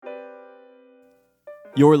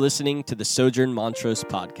You're listening to the Sojourn Montrose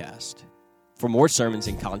podcast. For more sermons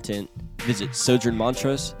and content, visit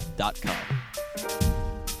sojournmontrose.com.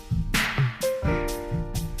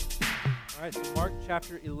 All right, so Mark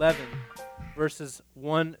chapter 11, verses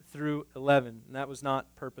 1 through 11. And that was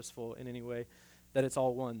not purposeful in any way that it's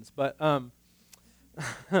all ones. But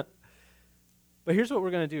but here's what we're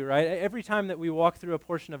going to do, right? Every time that we walk through a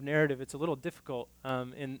portion of narrative, it's a little difficult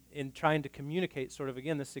in trying to communicate sort of,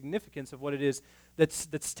 again, the significance of what it is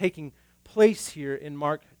that's taking place here in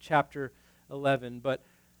Mark chapter 11. But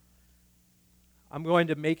I'm going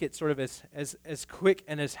to make it sort of as quick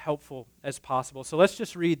and as helpful as possible. So let's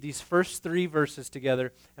just read these first three verses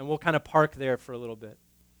together, and we'll kind of park there for a little bit.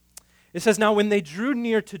 It says, "Now when they drew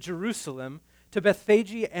near to Jerusalem, to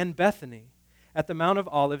Bethphage and Bethany, at the Mount of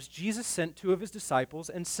Olives, Jesus sent two of his disciples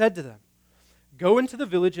and said to them, 'Go into the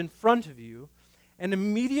village in front of you, and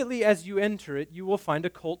immediately as you enter it, you will find a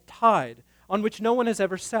colt tied, on which no one has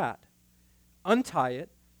ever sat. Untie it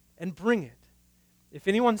and bring it. If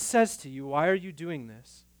anyone says to you, "Why are you doing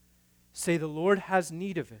this?" say, "The Lord has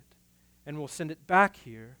need of it, and will send it back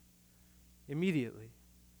here immediately."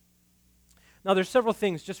 Now, there's several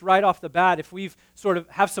things just right off the bat, if we've sort of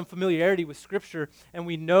have some familiarity with Scripture and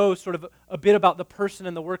we know sort of a bit about the person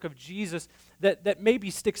and the work of Jesus, that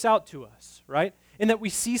maybe sticks out to us, right? And that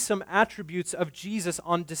we see some attributes of Jesus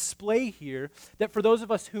on display here that for those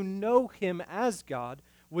of us who know him as God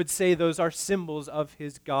would say those are symbols of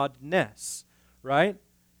his godness, right?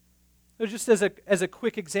 So just as a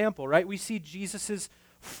quick example, right? We see Jesus'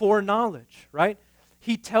 foreknowledge, right?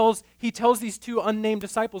 He tells these two unnamed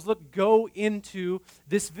disciples, look, go into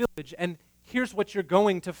this village, and here's what you're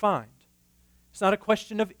going to find. It's not a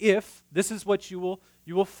question of if, this is what you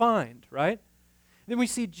will find, right? Then we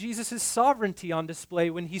see Jesus' sovereignty on display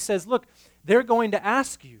when he says, look, they're going to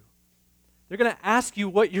ask you. They're going to ask you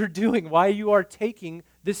what you're doing, why you are taking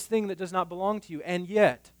this thing that does not belong to you. And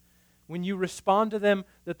yet, when you respond to them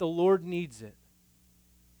that the Lord needs it,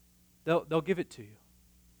 they'll give it to you.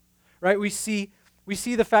 Right? We see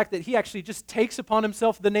the fact that he actually just takes upon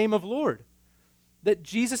himself the name of Lord. That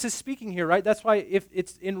Jesus is speaking here, right? That's why if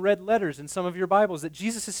it's in red letters in some of your Bibles, that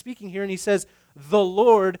Jesus is speaking here and he says, the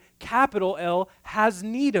Lord, capital L, has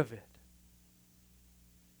need of it.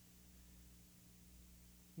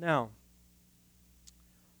 Now,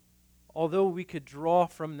 although we could draw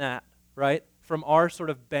from that, right, from our sort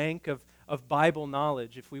of bank of Bible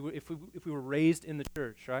knowledge, if we were raised in the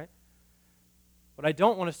church, right? What I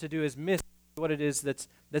don't want us to do is miss what it is that's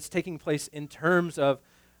taking place in terms of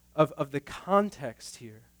the context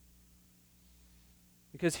here.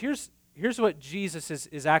 Because here's what Jesus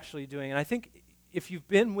is actually doing. And I think if you've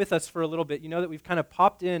been with us for a little bit, you know that we've kind of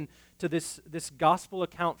popped in to this gospel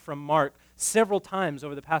account from Mark several times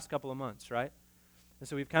over the past couple of months, right? And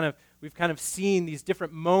so we've kind of seen these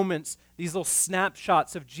different moments, these little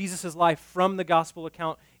snapshots of Jesus' life from the gospel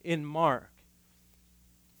account in Mark.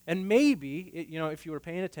 And maybe, if you were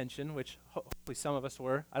paying attention, which hopefully some of us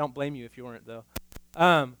were, I don't blame you if you weren't though.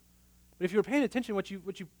 But if you were paying attention, what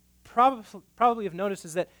you probably have noticed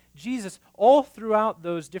is that Jesus, all throughout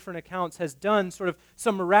those different accounts, has done sort of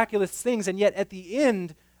some miraculous things, and yet at the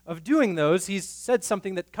end of doing those, he's said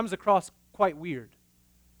something that comes across quite weird.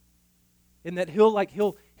 In that he'll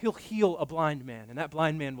heal a blind man, and that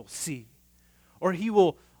blind man will see. Or he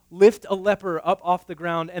will lift a leper up off the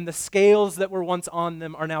ground, and the scales that were once on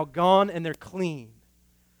them are now gone and they're clean.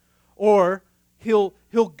 Or he'll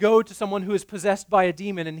go to someone who is possessed by a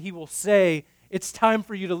demon and he will say, it's time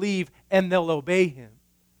for you to leave, and they'll obey him.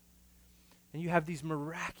 And you have these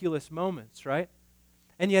miraculous moments, right?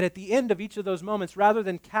 And yet at the end of each of those moments, rather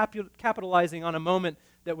than capitalizing on a moment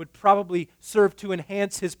that would probably serve to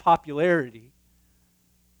enhance his popularity,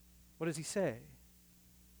 what does he say?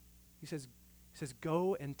 He says,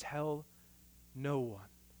 go and tell no one.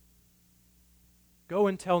 Go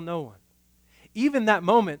and tell no one. Even that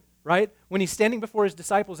moment, right, when he's standing before his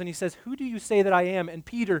disciples and he says, who do you say that I am? And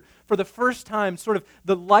Peter, for the first time, sort of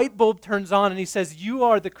the light bulb turns on and he says, you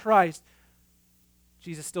are the Christ.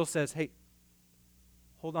 Jesus still says, hey,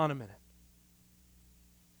 hold on a minute.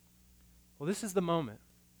 Well, this is the moment.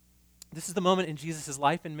 This is the moment in Jesus'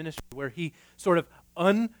 life and ministry where he sort of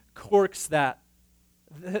uncorks that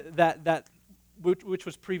which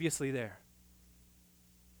was previously there.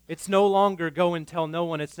 It's no longer go and tell no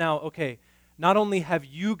one. It's now, okay, not only have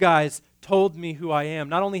you guys told me who I am,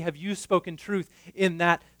 not only have you spoken truth in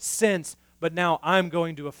that sense, but now I'm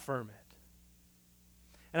going to affirm it.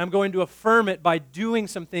 And I'm going to affirm it by doing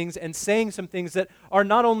some things and saying some things that are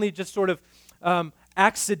not only just sort of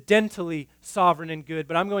accidentally sovereign and good,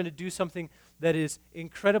 but I'm going to do something that is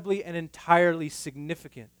incredibly and entirely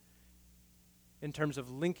significant in terms of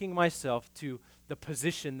linking myself to the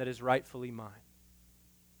position that is rightfully mine.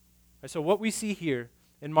 Right, so what we see here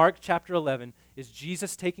in Mark chapter 11 is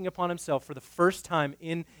Jesus taking upon himself for the first time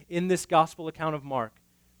in this gospel account of Mark,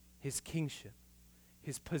 his kingship,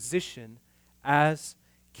 his position as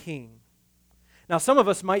king. Now, some of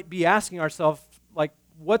us might be asking ourselves, like,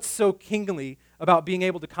 what's so kingly about being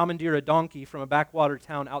able to commandeer a donkey from a backwater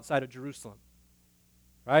town outside of Jerusalem?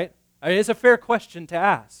 Right? I mean, it's a fair question to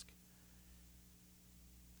ask.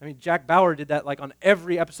 I mean, Jack Bauer did that like on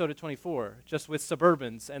every episode of 24, just with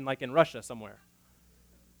Suburbans and like in Russia somewhere.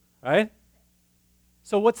 Right?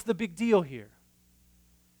 So what's the big deal here?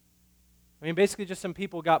 I mean, basically just some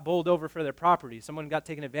people got bowled over for their property. Someone got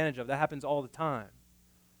taken advantage of. That happens all the time.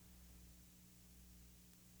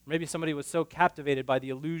 Maybe somebody was so captivated by the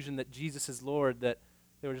illusion that Jesus is Lord that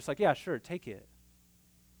they were just like, yeah, sure, take it.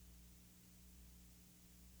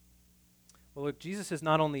 Well, look, Jesus is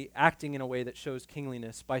not only acting in a way that shows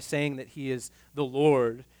kingliness by saying that he is the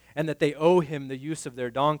Lord and that they owe him the use of their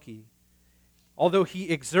donkey. Although he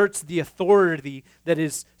exerts the authority that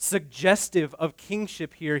is suggestive of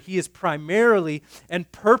kingship here, he is primarily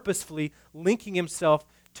and purposefully linking himself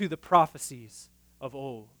to the prophecies of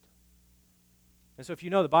old. And so if you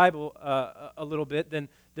know the Bible a little bit, then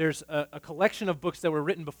there's a collection of books that were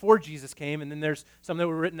written before Jesus came, and then there's some that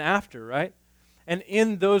were written after, right? And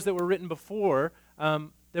in those that were written before,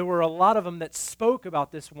 there were a lot of them that spoke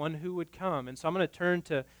about this one who would come. And so I'm going to turn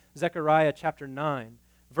to Zechariah chapter 9,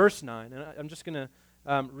 verse 9. And I'm just going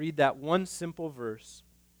to read that one simple verse.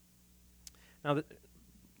 Now,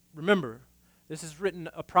 remember, this is written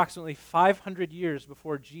approximately 500 years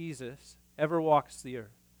before Jesus ever walks the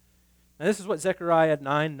earth. Now, this is what Zechariah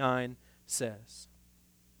 9:9 says.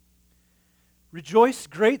 Rejoice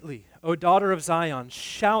greatly, O daughter of Zion.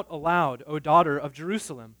 Shout aloud, O daughter of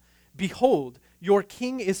Jerusalem. Behold, your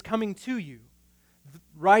king is coming to you.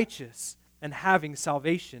 Righteous and having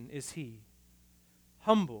salvation is he.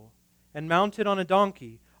 Humble and mounted on a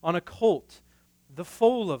donkey, on a colt, the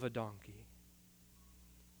foal of a donkey.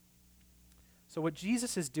 So what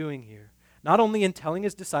Jesus is doing here, not only in telling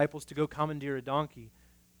his disciples to go commandeer a donkey,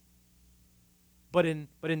 but in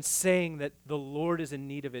saying that the Lord is in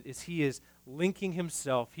need of it, is he is linking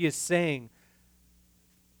himself. He is saying,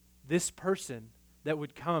 this person that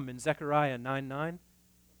would come in Zechariah 9:9,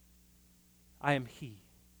 I am he.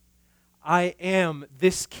 I am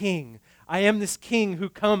this king. I am this king who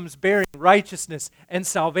comes bearing righteousness and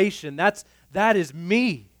salvation. That is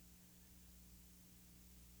me.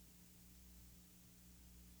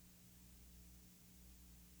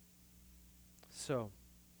 So,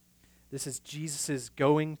 this is Jesus'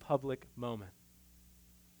 going public moment.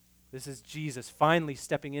 This is Jesus finally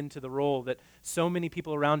stepping into the role that so many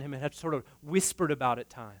people around him had sort of whispered about at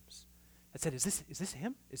times. That said, is this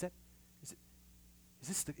him? Is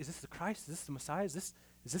this the Christ? Is this the Messiah? Is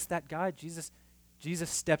this that guy? Jesus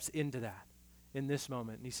steps into that in this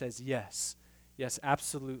moment, and he says, yes,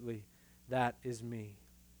 absolutely, that is me.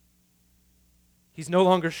 He's no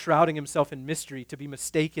longer shrouding himself in mystery to be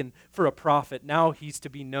mistaken for a prophet. Now he's to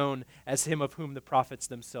be known as him of whom the prophets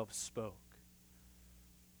themselves spoke.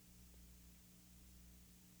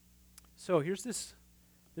 So there's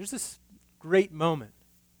this great moment,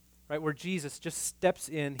 right, where Jesus just steps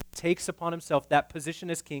in, he takes upon himself that position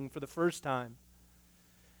as king for the first time.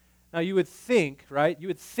 Now you would think, right,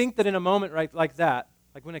 that in a moment right like that,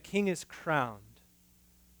 like when a king is crowned,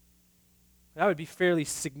 that would be fairly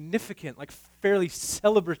significant, like fairly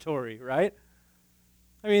celebratory, right?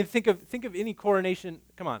 I mean, think of any coronation.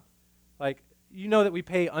 Come on, like you know that we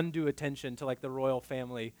pay undue attention to like the royal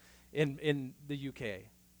family in the UK,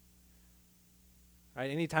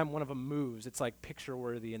 right? Anytime one of them moves, it's like picture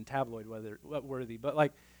worthy and tabloid worthy. But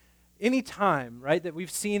like any time, right, that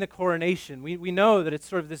we've seen a coronation, we know that it's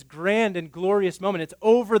sort of this grand and glorious moment. It's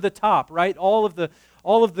over the top, right? All of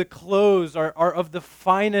the clothes are of the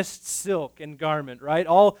finest silk and garment, right?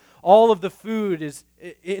 All of the food is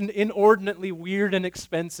inordinately weird and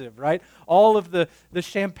expensive, right? All of the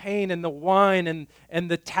champagne and the wine and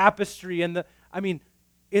the tapestry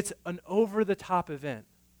it's an over-the-top event.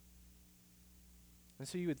 And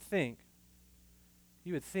so you would think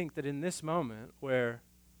that in this moment where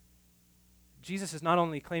Jesus is not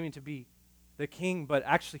only claiming to be the king, but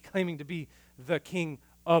actually claiming to be the king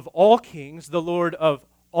of all kings, the Lord of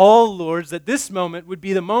all lords, that this moment would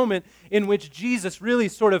be the moment in which Jesus really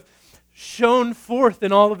sort of shone forth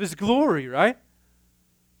in all of his glory, right?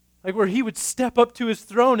 Like where he would step up to his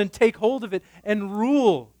throne and take hold of it and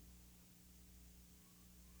rule.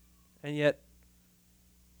 And yet,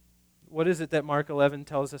 what is it that Mark 11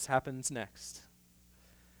 tells us happens next?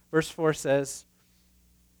 Verse 4 says,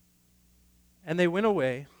 And they went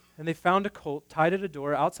away, and they found a colt tied at a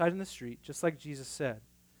door outside in the street, just like Jesus said.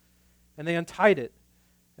 And they untied it.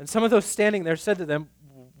 And some of those standing there said to them,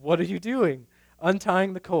 "What are you doing,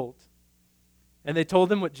 untying the colt?" And they told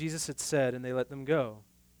them what Jesus had said, and they let them go.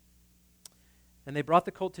 And they brought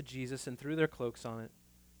the colt to Jesus and threw their cloaks on it,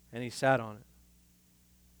 and he sat on it.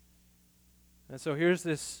 And so here's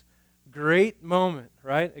this great moment,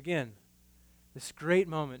 right? Again, this great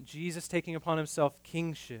moment, Jesus taking upon himself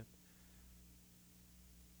kingship.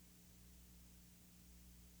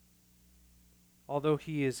 Although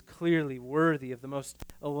he is clearly worthy of the most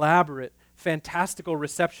elaborate, fantastical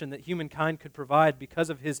reception that humankind could provide because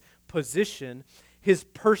of his position, his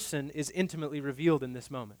person is intimately revealed in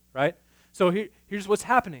this moment, right? So here's what's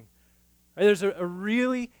happening. Right? There's a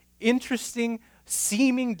really interesting,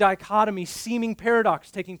 seeming dichotomy, seeming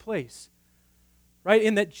paradox taking place, right?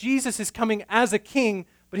 In that Jesus is coming as a king,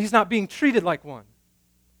 but he's not being treated like one.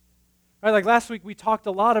 Right? Like last week, we talked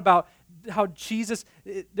a lot about how Jesus,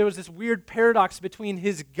 there was this weird paradox between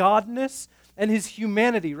his godness and his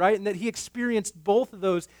humanity, right? And that he experienced both of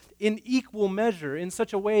those in equal measure in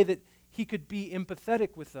such a way that he could be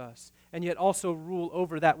empathetic with us and yet also rule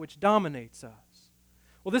over that which dominates us.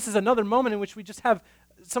 Well, this is another moment in which we just have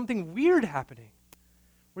something weird happening,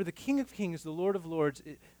 where the King of Kings, the Lord of Lords,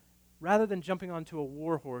 rather than jumping onto a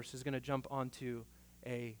war horse, is going to jump onto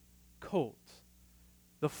a colt,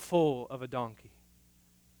 the foal of a donkey.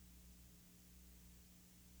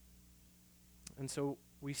 And so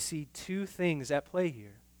we see two things at play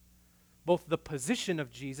here. Both the position of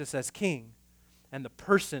Jesus as king and the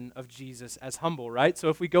person of Jesus as humble, right? So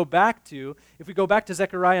if we go back to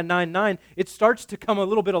Zechariah 9:9, it starts to come a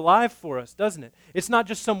little bit alive for us, doesn't it? It's not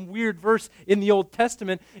just some weird verse in the Old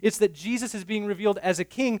Testament. It's that Jesus is being revealed as a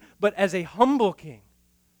king, but as a humble king.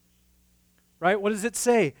 Right? What does it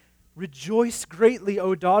say? "Rejoice greatly,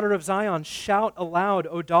 O daughter of Zion. Shout aloud,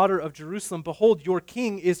 O daughter of Jerusalem. Behold, your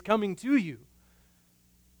king is coming to you."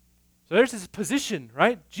 So there's his position,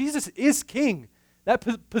 right? Jesus is king.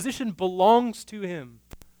 That position belongs to him.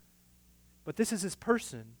 But this is his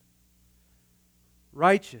person.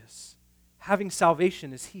 Righteous, having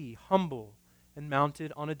salvation is he, humble and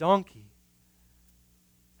mounted on a donkey.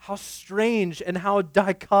 How strange and how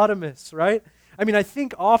dichotomous, right? I mean, I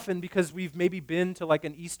think often because we've maybe been to like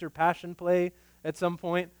an Easter Passion play at some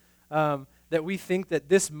point, that we think that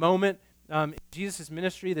this moment in Jesus'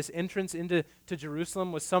 ministry, this entrance into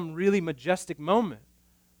Jerusalem was some really majestic moment.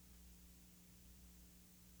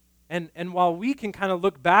 And while we can kind of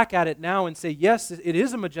look back at it now and say, yes, it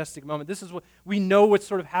is a majestic moment, this is what we know what's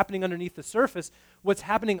sort of happening underneath the surface, what's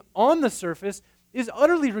happening on the surface is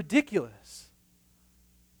utterly ridiculous.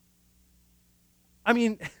 I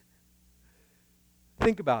mean,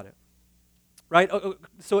 think about it, right?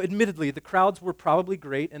 So admittedly, the crowds were probably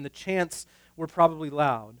great and the chants were probably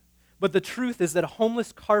loud. But the truth is that a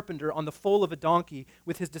homeless carpenter on the foal of a donkey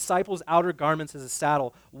with his disciples' outer garments as a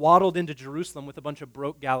saddle waddled into Jerusalem with a bunch of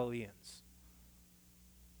broke Galileans.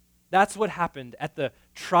 That's what happened at the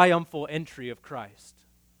triumphal entry of Christ.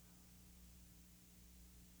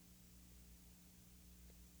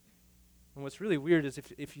 And what's really weird is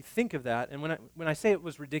if you think of that, and when I say it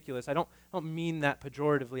was ridiculous, I don't mean that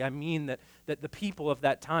pejoratively. I mean that the people of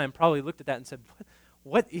that time probably looked at that and said,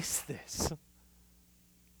 what is this?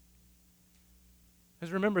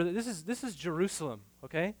 Because remember, that this is Jerusalem,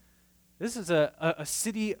 okay? This is a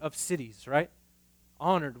city of cities, right?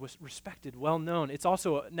 Honored, respected, well known. It's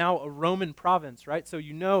also now a Roman province, right? So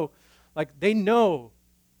you know, like they know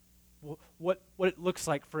what it looks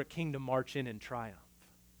like for a king to march in triumph.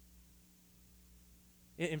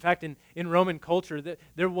 In fact, in Roman culture,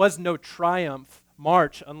 there was no triumph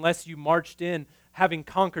march unless you marched in having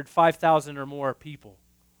conquered 5,000 or more people.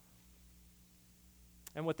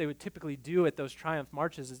 And what they would typically do at those triumph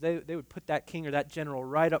marches is they would put that king or that general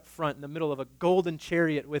right up front in the middle of a golden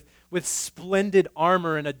chariot with splendid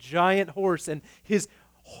armor and a giant horse and his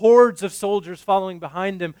hordes of soldiers following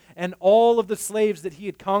behind him and all of the slaves that he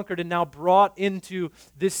had conquered and now brought into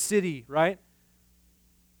this city, right?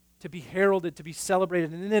 To be heralded, to be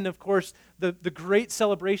celebrated. And then, of course, the great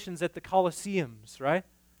celebrations at the Colosseums, right?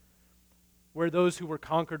 Where those who were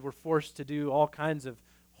conquered were forced to do all kinds of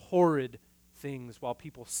horrid things while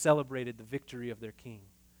people celebrated the victory of their king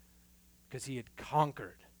because he had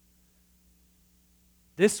conquered.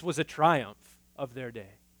 This was a triumph of their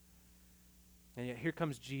day. And yet here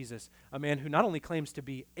comes Jesus, a man who not only claims to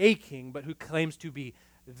be a king, but who claims to be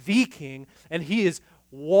the king, and he is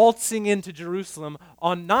waltzing into Jerusalem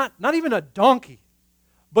on not even a donkey,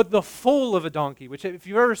 but the foal of a donkey, which if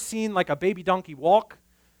you've ever seen like a baby donkey walk,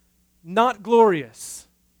 not glorious.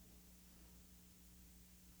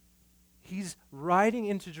 He's riding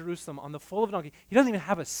into Jerusalem on the foal of a donkey. He doesn't even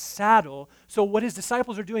have a saddle. So what his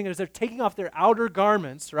disciples are doing is they're taking off their outer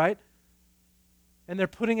garments, right? And they're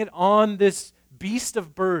putting it on this beast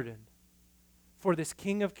of burden for this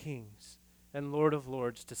King of Kings and Lord of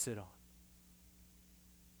Lords to sit on.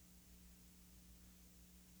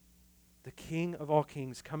 The King of all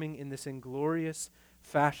kings coming in this inglorious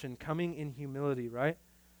fashion, coming in humility, right?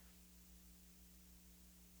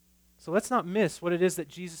 So let's not miss what it is that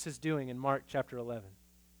Jesus is doing in Mark chapter 11.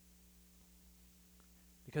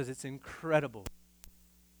 Because it's incredible.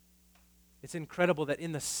 It's incredible that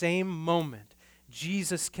in the same moment,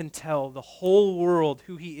 Jesus can tell the whole world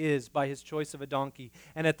who he is by his choice of a donkey,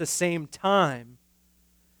 and at the same time,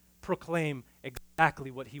 proclaim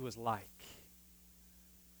exactly what he was like.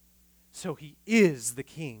 So he is the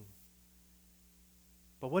king.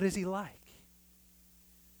 But what is he like?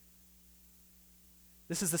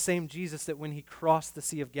 This is the same Jesus that when he crossed the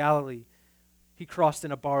Sea of Galilee, he crossed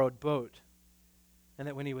in a borrowed boat. And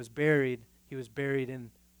that when he was buried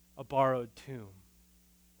in a borrowed tomb.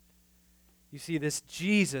 You see, this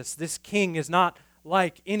Jesus, this king, is not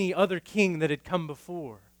like any other king that had come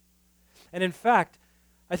before. And in fact,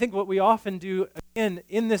 I think what we often do, again,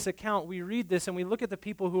 in this account, we read this and we look at the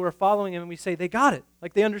people who are following him and we say, they got it.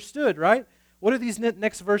 Like they understood, right? What do these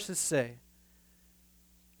next verses say?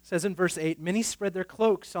 It says in verse 8, many spread their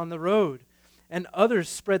cloaks on the road, and others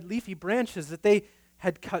spread leafy branches that they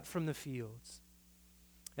had cut from the fields.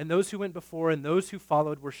 And those who went before and those who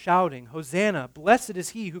followed were shouting, Hosanna, blessed is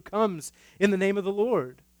he who comes in the name of the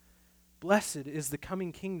Lord. Blessed is the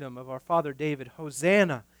coming kingdom of our father David.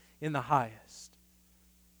 Hosanna in the highest.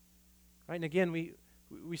 Right? And again, we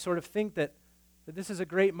sort of think that this is a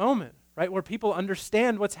great moment, right? Where people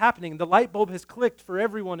understand what's happening. The light bulb has clicked for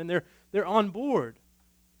everyone and they're on board.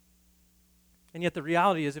 And yet the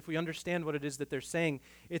reality is, if we understand what it is that they're saying,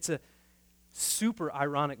 it's a super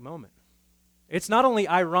ironic moment. It's not only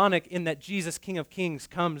ironic in that Jesus, King of Kings,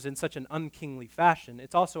 comes in such an unkingly fashion,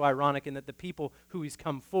 it's also ironic in that the people who he's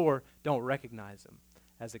come for don't recognize him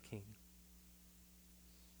as a king.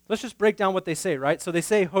 Let's just break down what they say, right? So they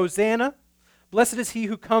say, Hosanna, blessed is he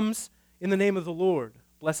who comes in the name of the Lord.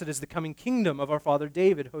 Blessed is the coming kingdom of our father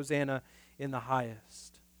David. Hosanna in the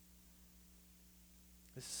highest.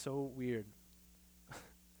 This is so weird.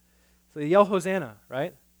 So they yell Hosanna,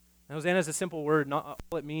 right? And Hosanna is a simple word. Not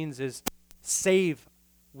all it means is save,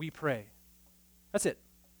 we pray. That's it.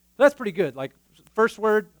 So that's pretty good. Like, first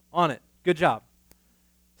word, on it. Good job.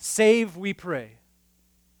 Save, we pray.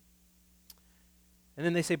 And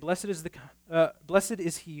then they say, blessed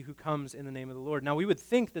is he who comes in the name of the Lord. Now, we would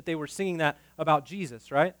think that they were singing that about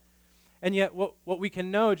Jesus, right? And yet, what we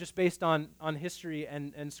can know just based on history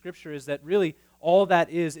and Scripture is that really all that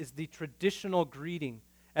is the traditional greeting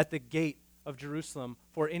at the gate of Jerusalem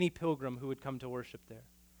for any pilgrim who would come to worship there.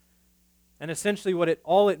 And essentially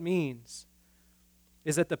all it means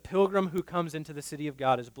is that the pilgrim who comes into the city of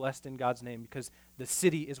God is blessed in God's name, because the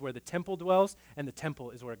city is where the temple dwells and the temple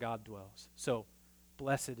is where God dwells. So,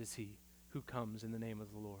 blessed is he who comes in the name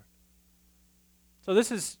of the Lord. So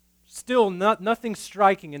this is still nothing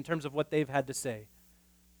striking in terms of what they've had to say.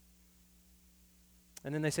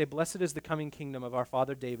 And then they say, blessed is the coming kingdom of our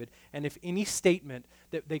father David. And if any statement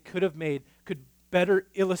that they could have made could better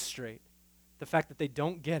illustrate the fact that they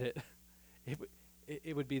don't get it,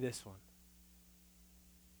 it would be this one.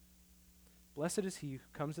 Blessed is he who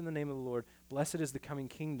comes in the name of the Lord. Blessed is the coming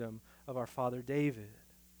kingdom of our father David.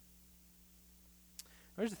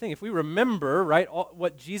 Here's the thing. If we remember, right,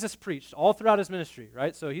 what Jesus preached all throughout his ministry,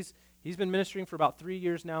 right? So he's been ministering for about 3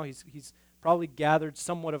 years now. He's probably gathered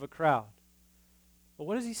somewhat of a crowd. But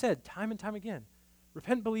what has he said time and time again?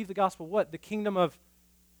 Repent and believe the gospel. What? The kingdom of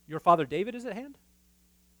your father David is at hand?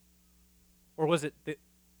 Or was it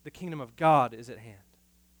the kingdom of God is at hand?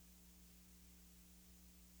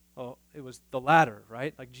 Well, it was the latter,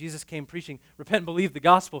 right? Like Jesus came preaching, repent and believe the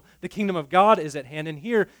gospel. The kingdom of God is at hand. And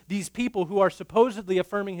here, these people who are supposedly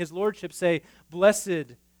affirming his lordship say,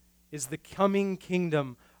 blessed is the coming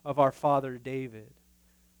kingdom of our father David.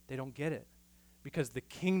 They don't get it, because the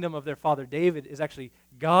kingdom of their father David is actually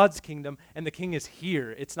God's kingdom, and the king is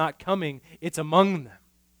here. It's not coming, it's among them.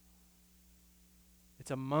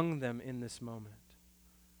 It's among them in this moment.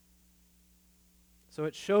 So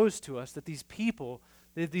it shows to us that these people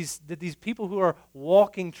who are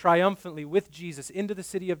walking triumphantly with Jesus into the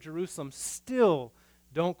city of Jerusalem still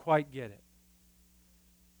don't quite get it.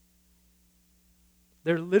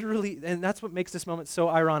 They're literally, and that's what makes this moment so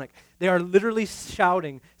ironic. They are literally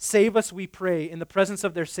shouting, "Save us, we pray," in the presence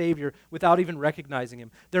of their Savior without even recognizing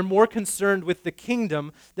him. They're more concerned with the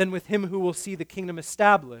kingdom than with him who will see the kingdom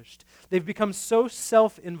established. They've become so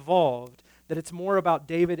self-involved that it's more about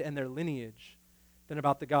David and their lineage than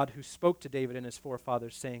about the God who spoke to David and his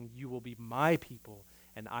forefathers, saying, "You will be my people,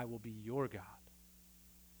 and I will be your God."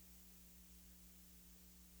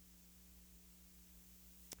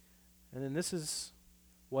 And then this is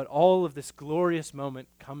what all of this glorious moment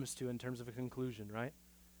comes to in terms of a conclusion, right?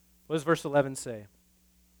 What does verse 11 say?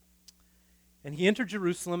 "And he entered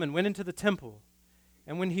Jerusalem and went into the temple.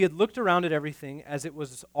 And when he had looked around at everything, as it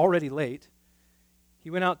was already late, he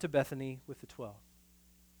went out to Bethany with the 12.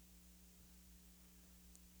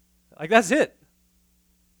 Like, that's it.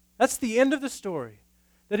 That's the end of the story.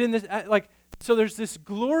 That in this, so there's this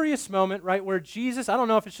glorious moment, right, where Jesus, I don't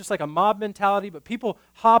know if it's just like a mob mentality, but people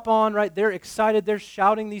hop on, right? They're excited. They're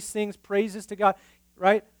shouting these things, praises to God,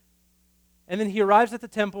 right? And then he arrives at the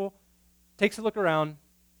temple, takes a look around,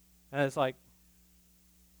 and it's like,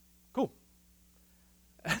 cool.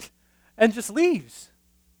 And just leaves.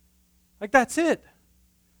 Like, that's it.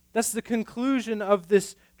 That's the conclusion of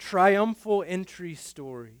this triumphal entry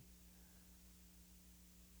story.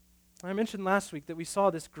 I mentioned last week that we saw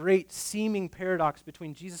this great seeming paradox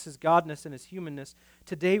between Jesus' godness and his humanness.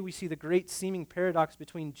 Today we see the great seeming paradox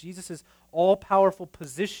between Jesus' all-powerful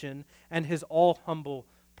position and his all-humble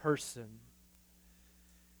person.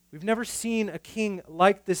 We've never seen a king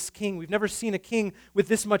like this king. We've never seen a king with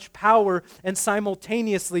this much power and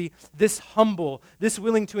simultaneously this humble, this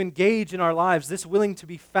willing to engage in our lives, this willing to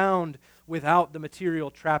be found without the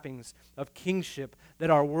material trappings of kingship that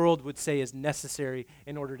our world would say is necessary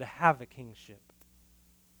in order to have a kingship.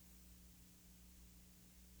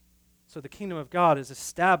 So the kingdom of God is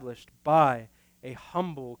established by a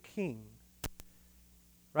humble king.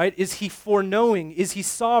 Right? Is he foreknowing? Is he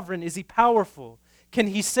sovereign? Is he powerful? Can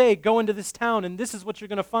he say, "Go into this town and this is what you're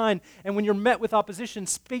going to find, and when you're met with opposition,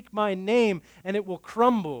 speak my name and it will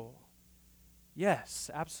crumble"? Yes,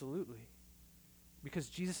 absolutely. Because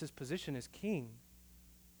Jesus' position is king.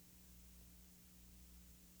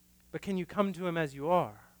 But can you come to him as you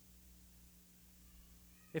are?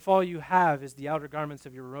 If all you have is the outer garments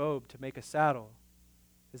of your robe to make a saddle,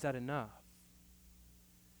 is that enough?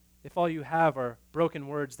 If all you have are broken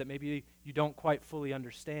words that maybe you don't quite fully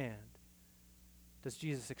understand, does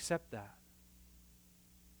Jesus accept that?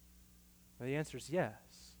 Well, the answer is yes.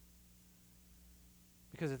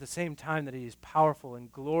 Because at the same time that he is powerful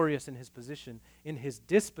and glorious in his position, in his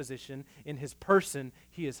disposition, in his person,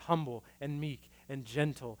 he is humble and meek and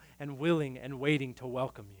gentle and willing and waiting to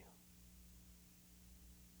welcome you.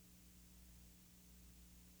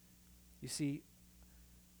 You see,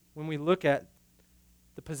 when we look at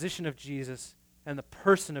the position of Jesus and the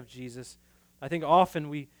person of Jesus, I think often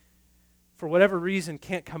we, for whatever reason,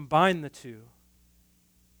 can't combine the two.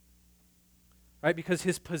 Right? Because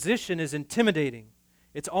his position is intimidating.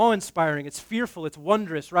 It's awe-inspiring. It's fearful. It's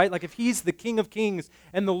wondrous, right? Like if he's the King of Kings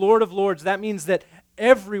and the Lord of Lords, that means that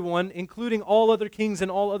everyone, including all other kings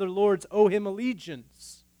and all other lords, owe him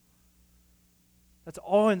allegiance. That's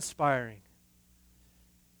awe-inspiring.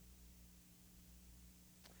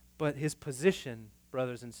 But his position,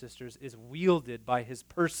 brothers and sisters, is wielded by his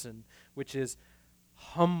person, which is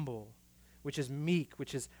humble, which is meek,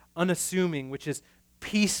 which is unassuming, which is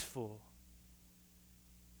peaceful.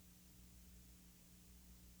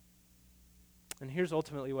 And here's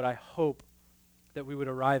ultimately what I hope that we would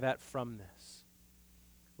arrive at from this.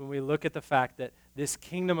 When we look at the fact that this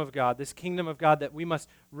kingdom of God that we must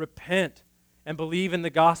repent and believe in the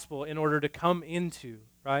gospel in order to come into,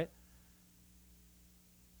 right?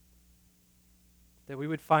 That we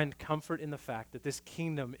would find comfort in the fact that this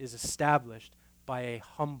kingdom is established by a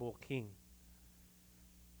humble king.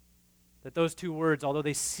 That those two words, although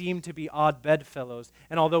they seem to be odd bedfellows,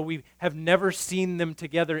 and although we have never seen them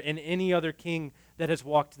together in any other king that has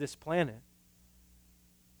walked this planet,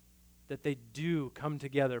 that they do come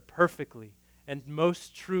together perfectly and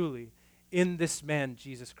most truly in this man,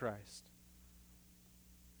 Jesus Christ.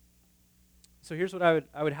 So here's what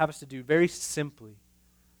I would have us to do, very simply.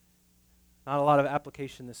 Not a lot of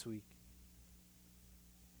application this week.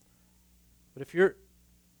 But if you're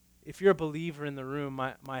a believer in the room,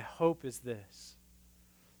 my hope is this.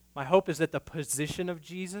 My hope is that the position of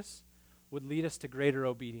Jesus would lead us to greater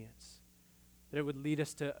obedience. That it would lead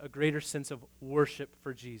us to a greater sense of worship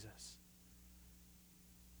for Jesus.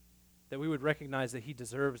 That we would recognize that he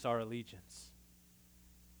deserves our allegiance.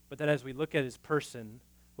 But that as we look at his person,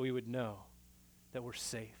 we would know that we're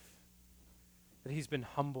safe. That he's been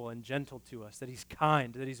humble and gentle to us. That he's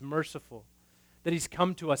kind. That he's merciful. that he's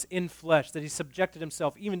come to us in flesh, that he's subjected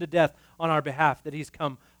himself even to death on our behalf, that he's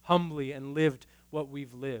come humbly and lived what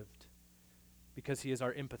we've lived because he is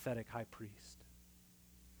our empathetic high priest,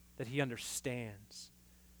 that he understands.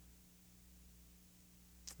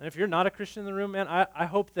 And if you're not a Christian in the room, man, I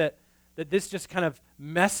hope that this just kind of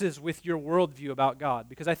messes with your worldview about God,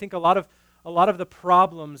 because I think a lot of the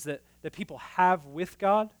problems that people have with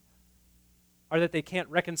God are that they can't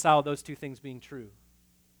reconcile those two things being true.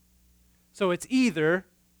 So it's either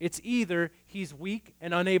he's weak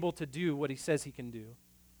and unable to do what he says he can do,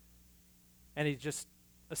 and he just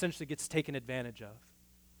essentially gets taken advantage of.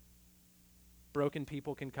 Broken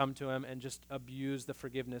people can come to him and just abuse the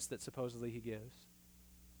forgiveness that supposedly he gives.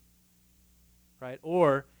 Right?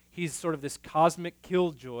 Or he's sort of this cosmic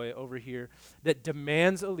killjoy over here that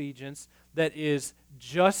demands allegiance, that is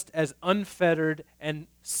just as unfettered and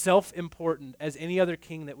self-important as any other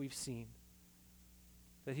king that we've seen.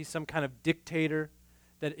 That he's some kind of dictator,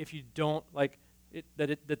 that if you don't like it,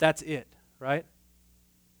 that's it, right?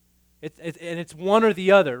 And it's one or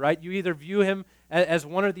the other, right? You either view him as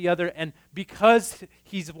one or the other, and because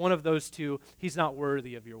he's one of those two, he's not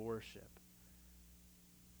worthy of your worship.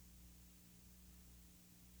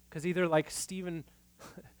 Because either like Stephen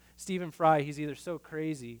Fry, he's either so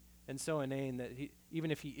crazy and so inane that even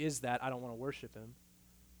if he is that, I don't want to worship him.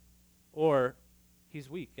 Or he's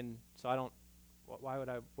weak, and so why would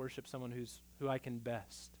I worship someone who I can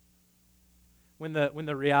best? When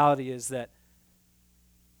the reality is that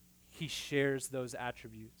he shares those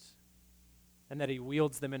attributes and that he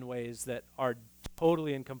wields them in ways that are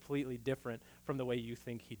totally and completely different from the way you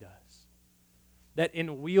think he does. That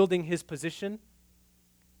in wielding his position,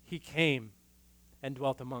 he came and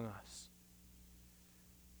dwelt among us.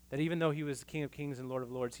 That even though he was the King of Kings and Lord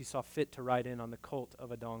of Lords, he saw fit to ride in on the colt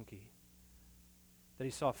of a donkey. That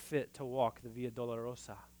he saw fit to walk the Via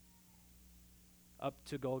Dolorosa up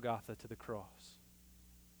to Golgotha, to the cross.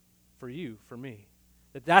 For you, for me.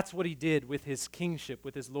 That's what he did with his kingship,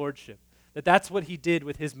 with his lordship. That's what he did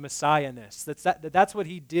with his messiahness. That's what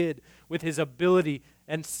he did with his ability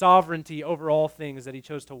and sovereignty over all things, that he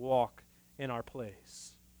chose to walk in our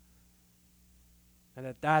place.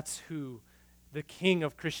 And that's who the King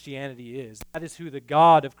of Christianity is. That is who the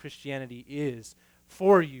God of Christianity is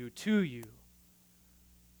for you, to you.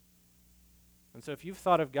 And so if you've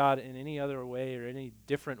thought of God in any other way or any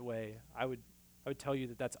different way, I would tell you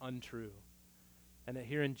that that's untrue. And that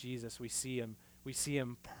here in Jesus we see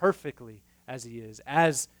him perfectly as he is,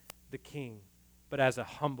 as the King, but as a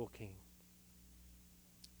humble King.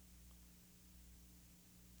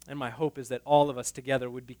 And my hope is that all of us together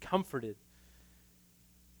would be comforted,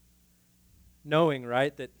 knowing,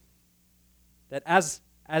 right, that as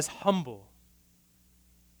humble,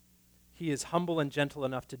 he is humble and gentle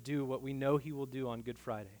enough to do what we know he will do on Good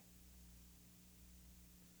Friday.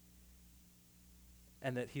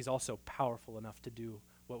 And that he's also powerful enough to do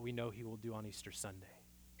what we know he will do on Easter Sunday.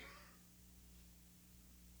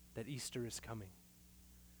 That Easter is coming.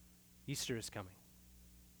 Easter is coming.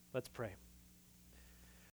 Let's pray.